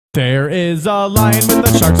There is a lion with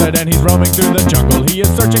a shark's head and he's roaming through the jungle. He is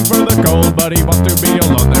searching for the gold, but he wants to be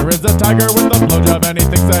alone. There is a tiger with a blowjob and he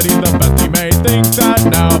thinks that he's the best. He may think that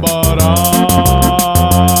now, but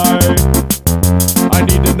I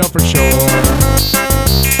need to know for sure.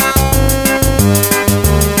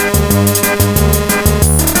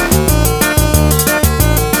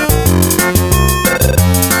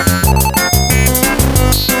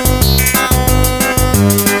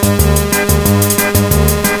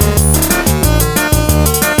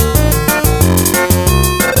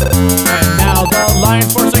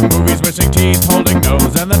 Missing teeth, holding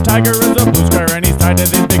nose, and the tiger is a blue square and he's tied to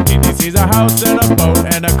these big teeth. He sees a house and a boat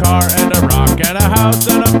and a car and a rock, and a house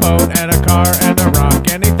and a boat and a car and a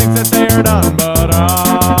rock, and he thinks that they are done, but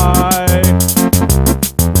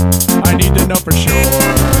I need to know for sure.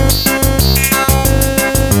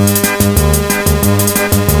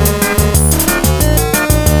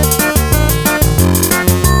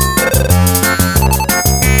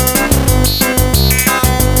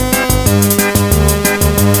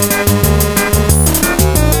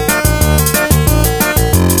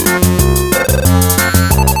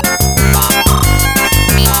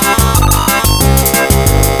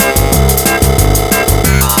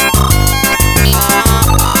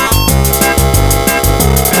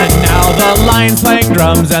 The lion's playing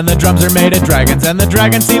drums, and the drums are made of dragons, and the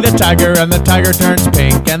dragons see the tiger, and the tiger turns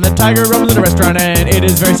pink, and the tiger roams in a restaurant, and it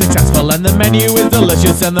is very successful, and the menu is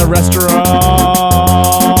delicious, and the restaurant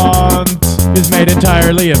is made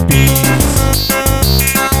entirely of beans.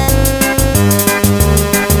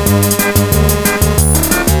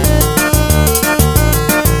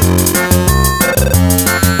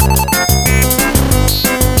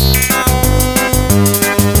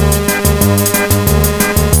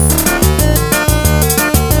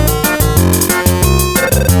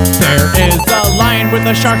 With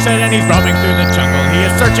a shark's head and he's roaming through the jungle. He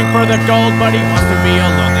is searching for the gold, but he wants to be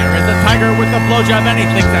alone. There is a tiger with a blowjob and he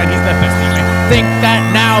thinks that he's the best. He may think that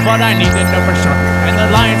now, but I need to know for sure. And the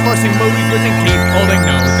lion's forcing movies, missing teeth, holding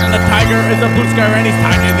nose, and the tiger is a blue square and he's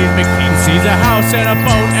tied to these big teeth. He sees a house and a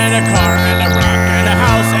boat and a car and a rock, and a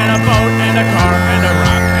house and a boat and a car and a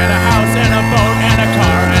rock, and a house and a boat